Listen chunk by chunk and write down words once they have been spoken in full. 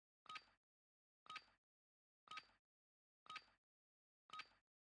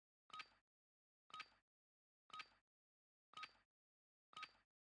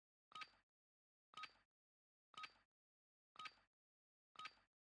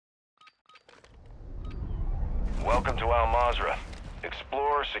Welcome to Al Mazrah.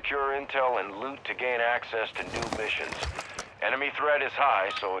 Explore, secure intel, and loot to gain access to new missions. Enemy threat is high,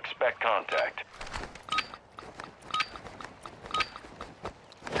 so expect contact.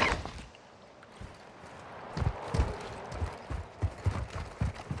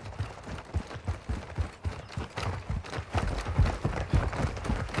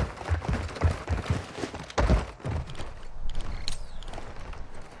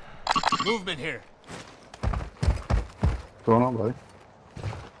 Movement here. What's going on, buddy?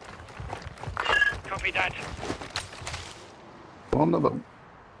 Copy that. On the boat.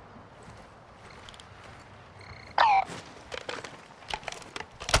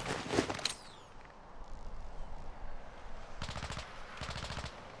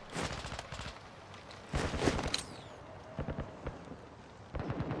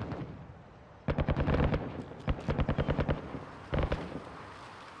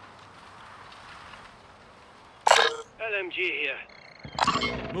 LMG here.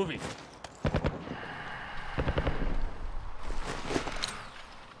 Moving.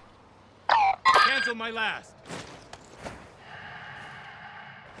 Cancel my last.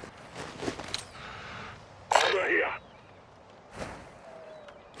 Over here.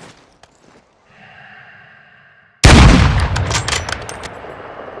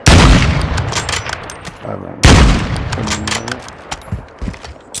 I ran.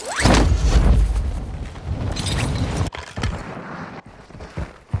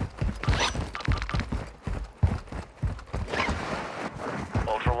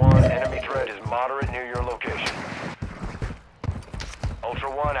 Ultra One, enemy threat is moderate near your location. Ultra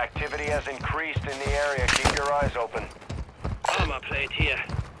One, activity has increased in the area. Keep your eyes open. Armor plate here.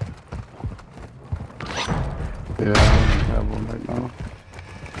 Yeah, I don't have one right now.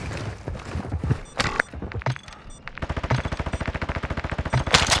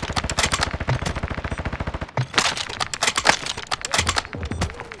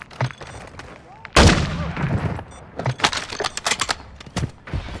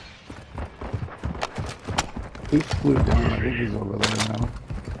 He flew down. I think he's over there now.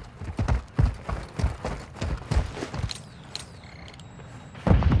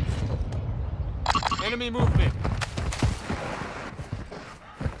 Enemy movement.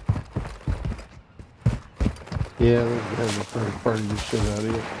 Yeah, those guys are trying to party the shit out of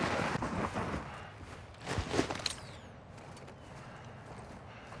you.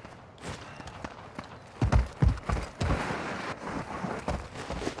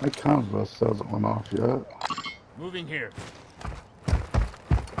 My comms bus hasn't went off yet. Moving here.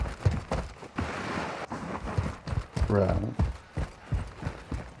 Right.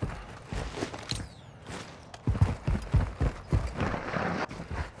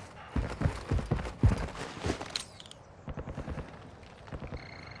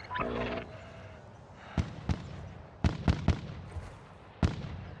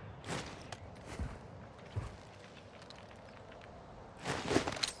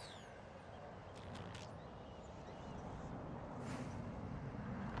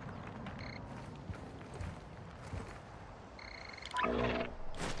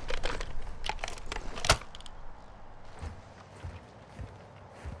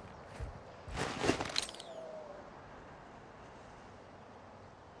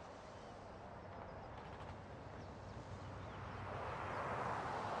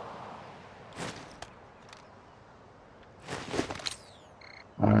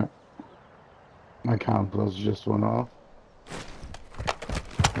 Alright. My comms bus just went off.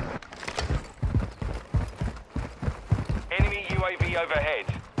 Enemy UAV overhead.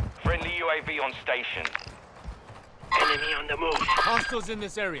 Friendly UAV on station. Enemy on the move. Hostiles in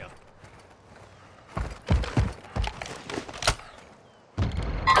this area.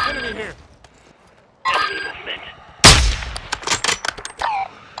 Enemy here. Enemy movement.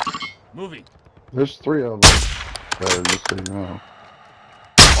 Moving. There's 3 of them. There, just so you know.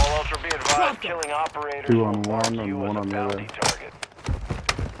 All Ultra be advised, killing operators 2 will on mark one you and as 1 a on the bounty other. target.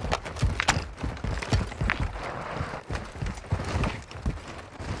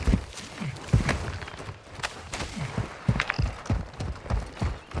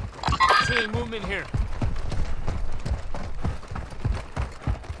 Seeing movement here.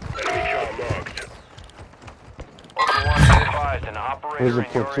 Enemy car marked. Ultra One, be advised, an operator There's a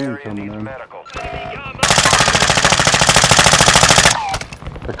in your platoon area coming needs in. medical.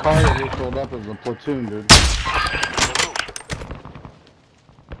 The car that just rolled up is a platoon, dude.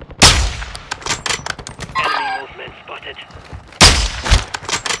 Enemy movement spotted.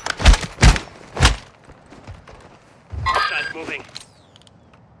 Start moving.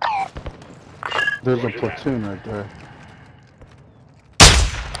 There's a platoon right there.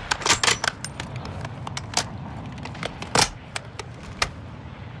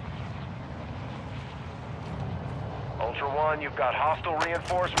 One, you've got hostile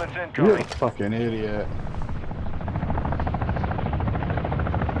reinforcements You're incoming. a fucking idiot.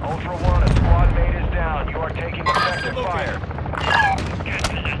 Ultra One, a squad mate is down. You are taking effective Hostile fire.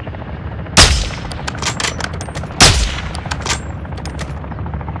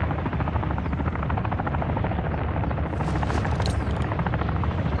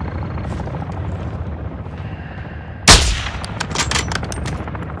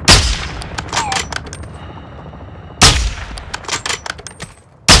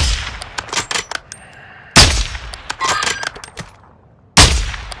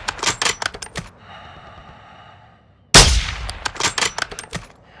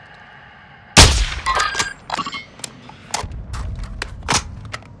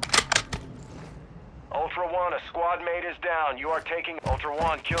 Ultra One, a squad mate is down. You are taking Ultra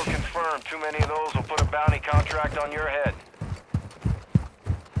One, kill confirmed. Too many of those will put a bounty contract on your head.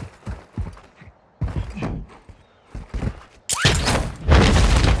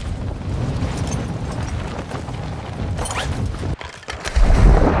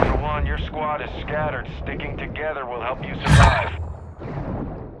 Ultra One, your squad is scattered. Sticking together will help you survive.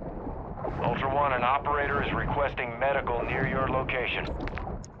 Ultra One, an operator is requesting medical near your location.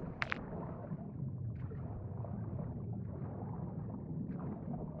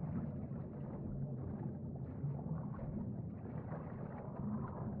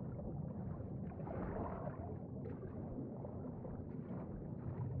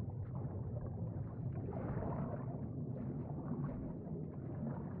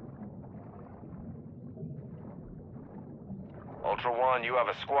 Ultra One, you have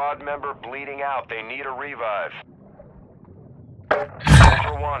a squad member bleeding out. They need a revive.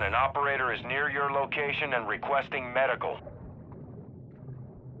 Ultra One, an operator is near your location and requesting medical.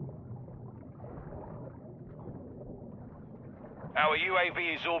 Our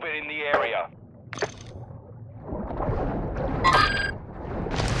UAV is orbiting the area.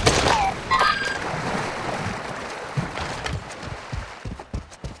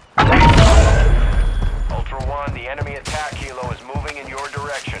 Ultra One, the enemy attack helo is moving in your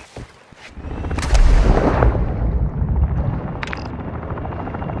direction.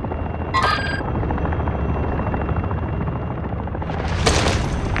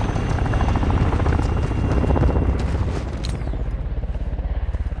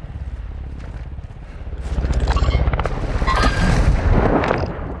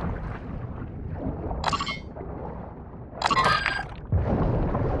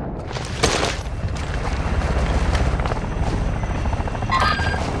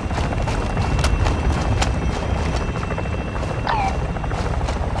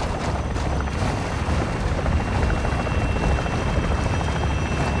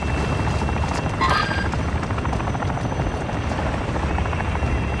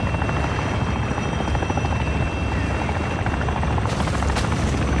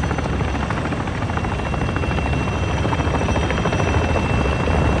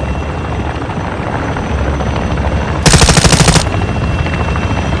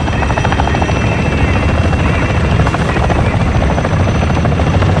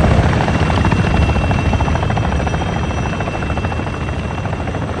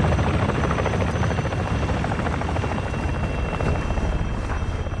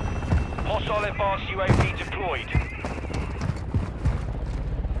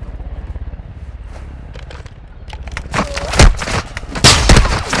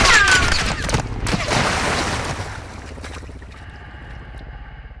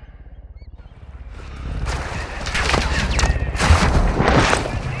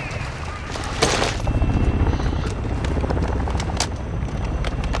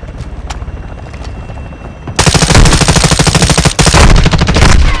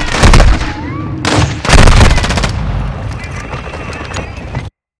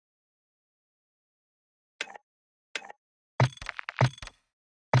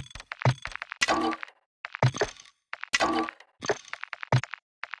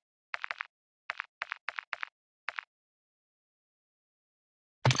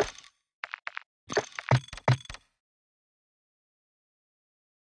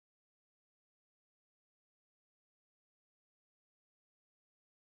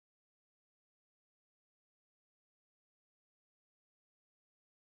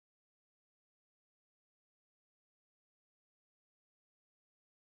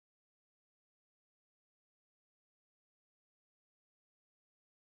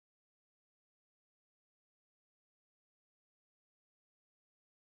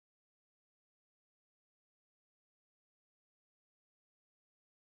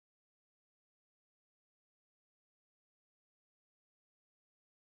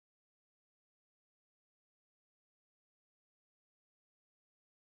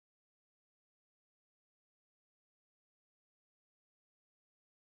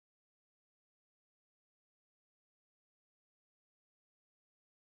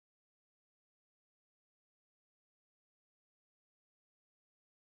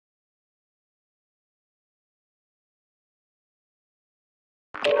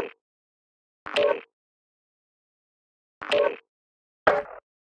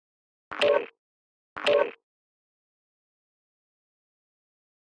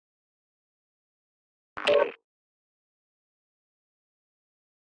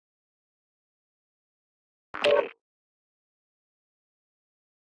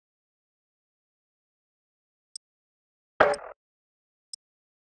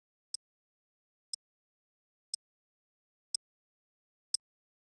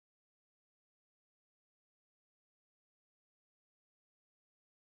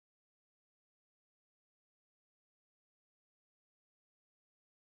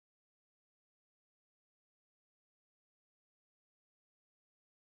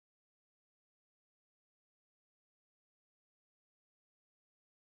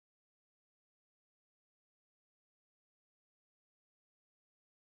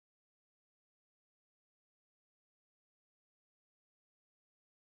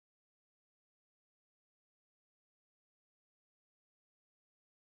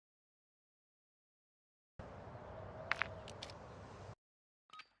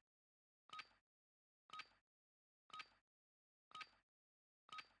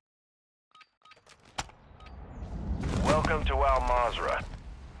 Welcome to Al Mazrah.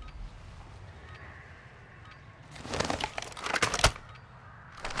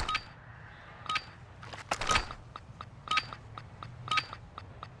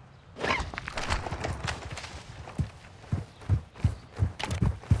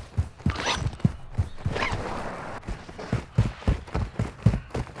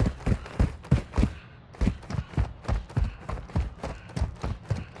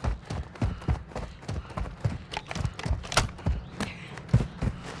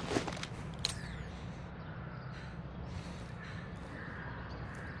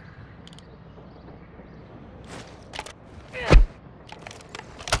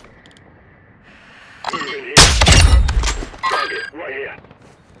 Right here.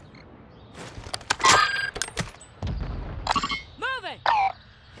 Moving!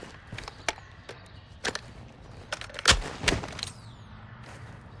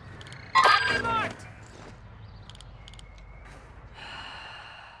 Enemy marked!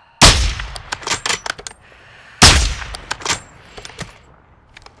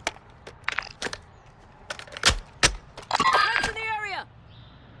 Threats in the area!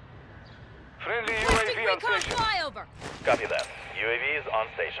 Friendly Requesting UAV on recon station. flyover! Copy that. UAV is on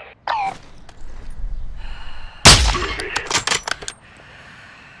station.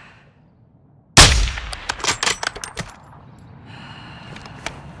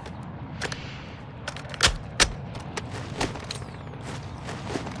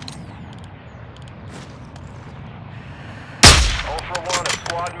 Ultra One, a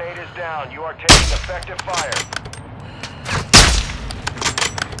squad mate is down. You are taking effective fire.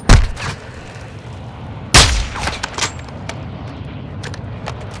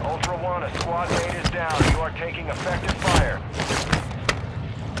 Ultra One, a squad mate is down. You are taking effective fire.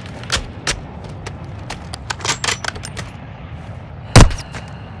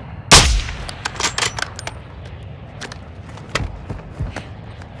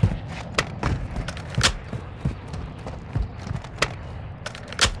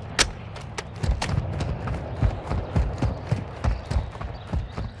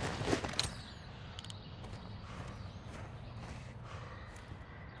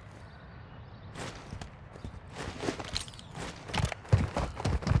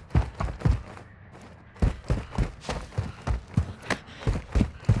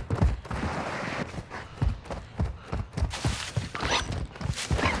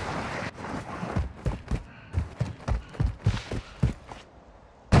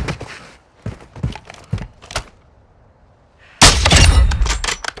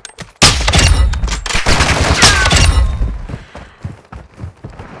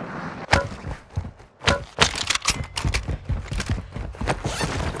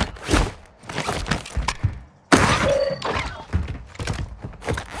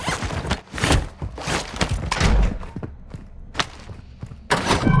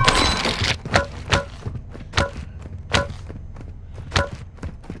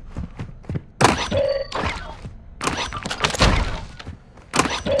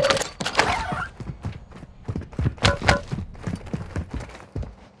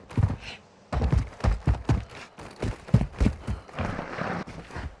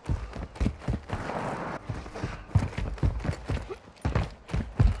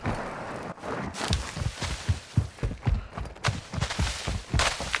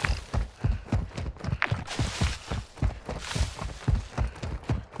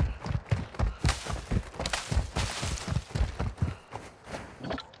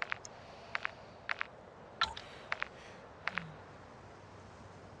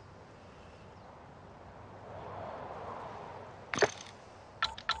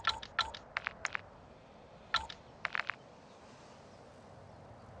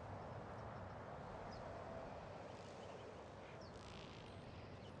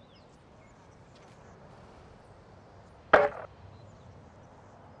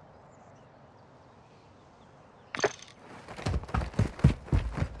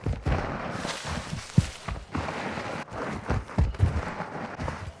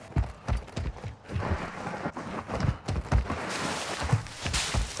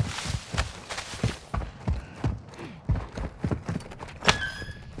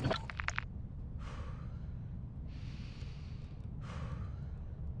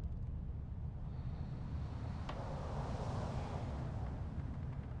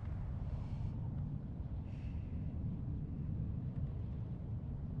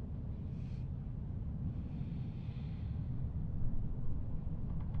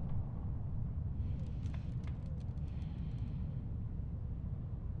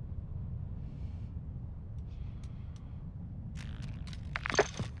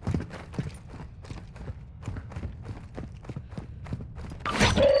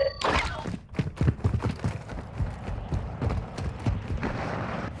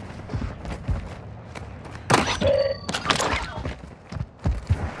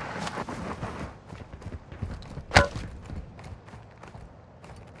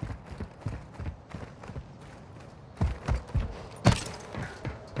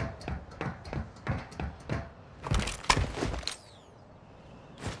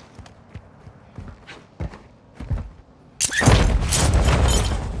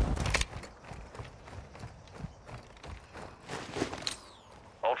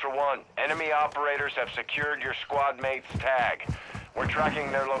 operators have secured your squad mate's tag. We're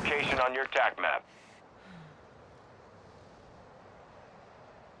tracking their location on your TAC map.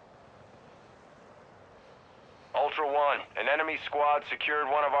 Ultra One, an enemy squad secured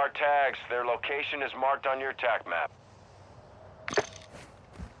one of our tags. Their location is marked on your TAC map.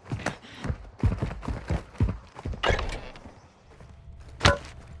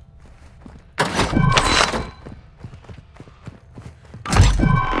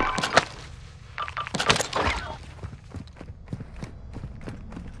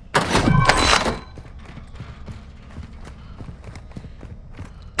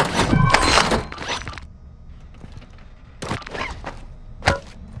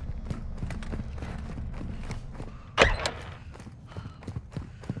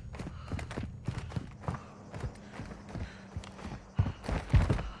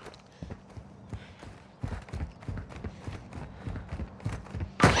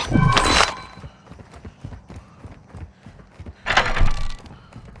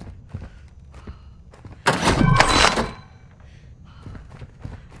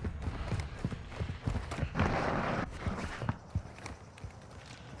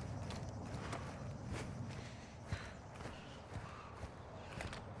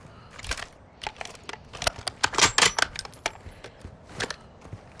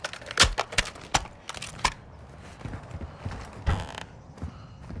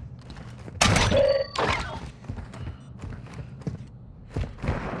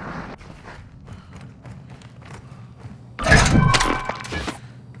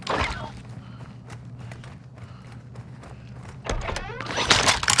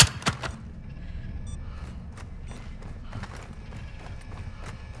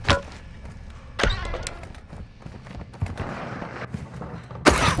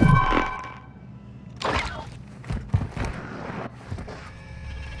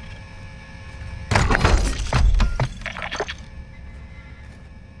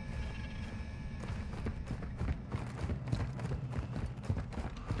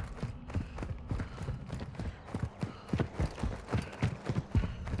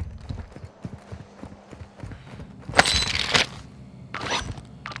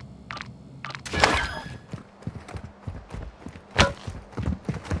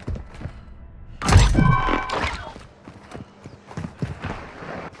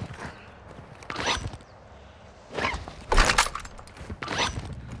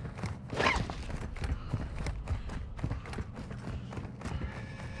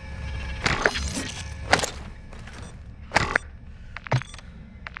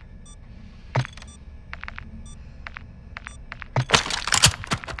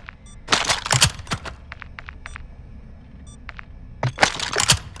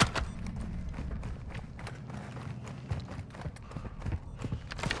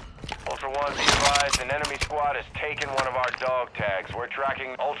 Ultra One, be advised, an enemy squad has taken one of our dog tags. We're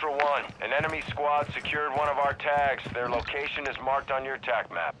tracking Ultra One. An enemy squad secured one of our tags. Their location is marked on your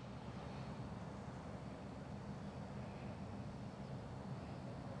TAC map.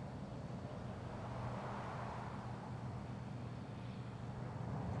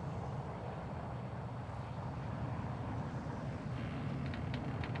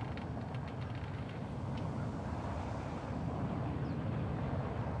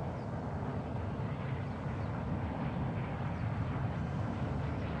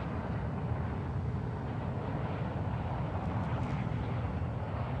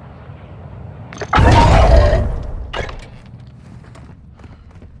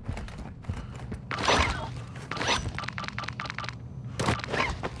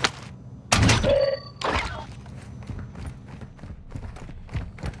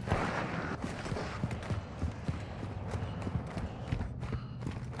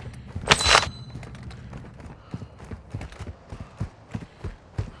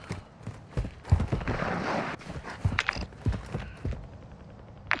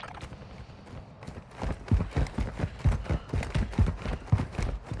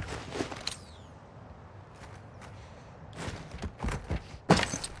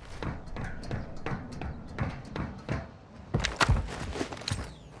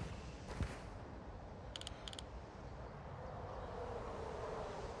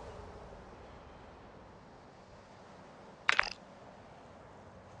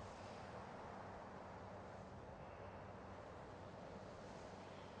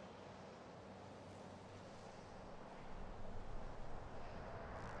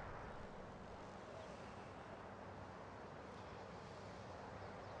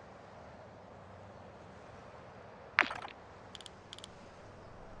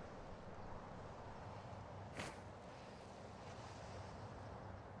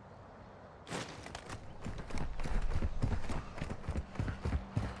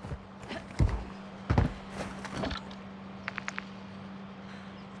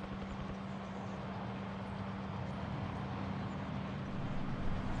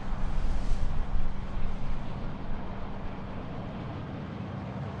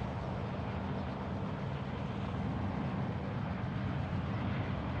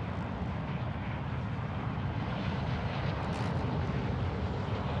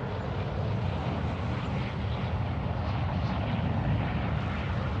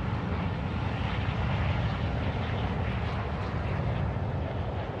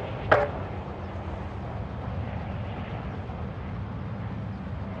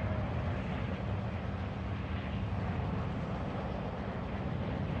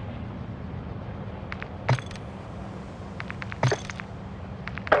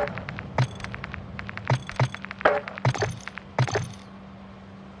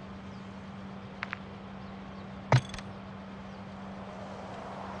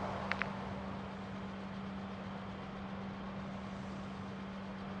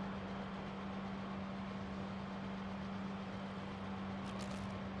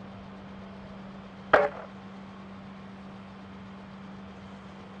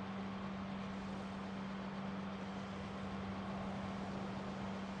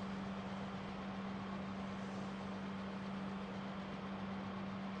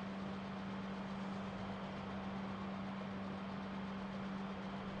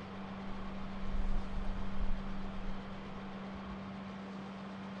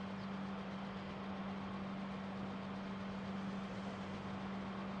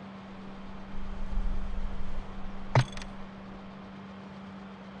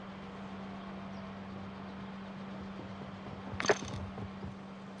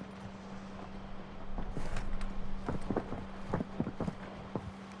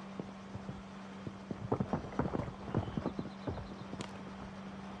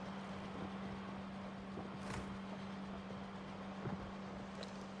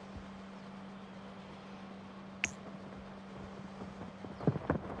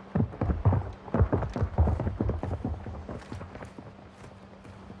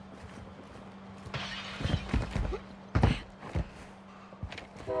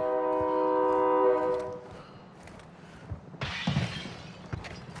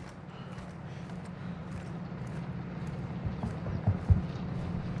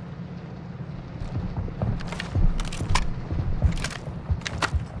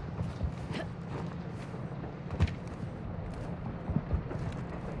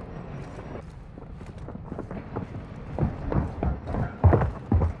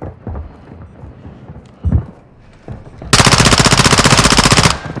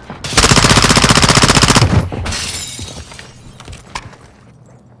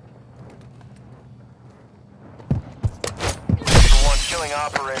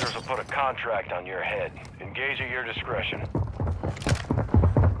 operators will put a contract on your head. Engage at your discretion.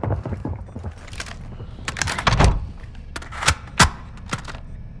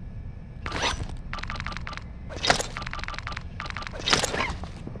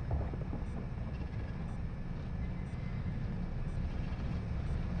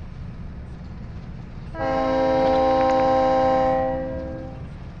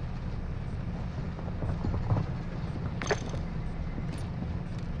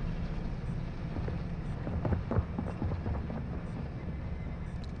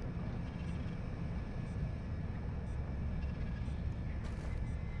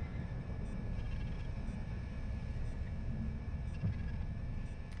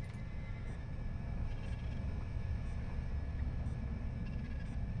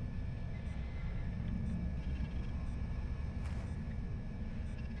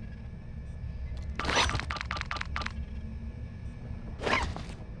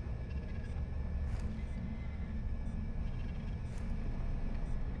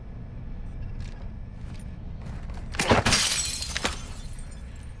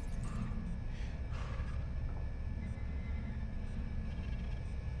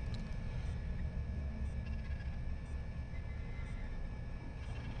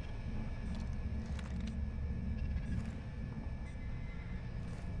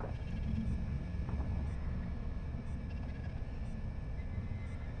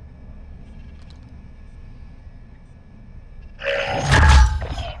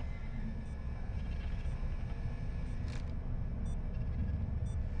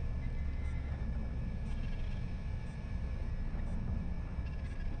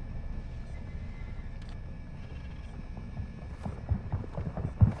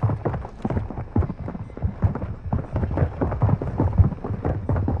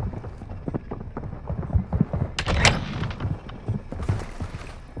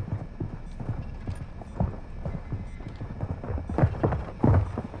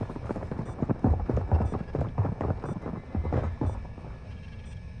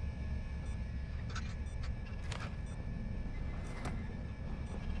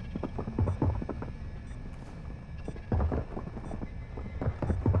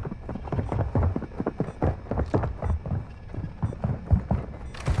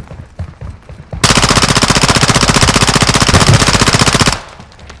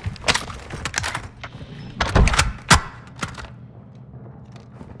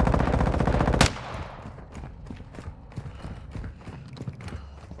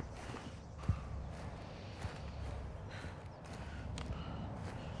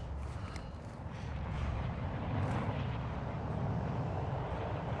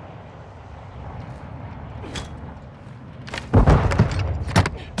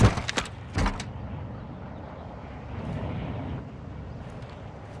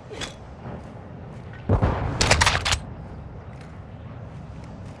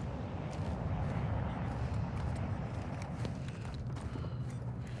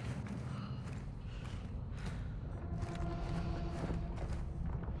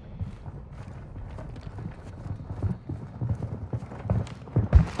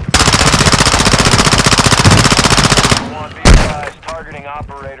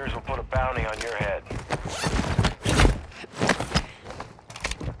 Operators will put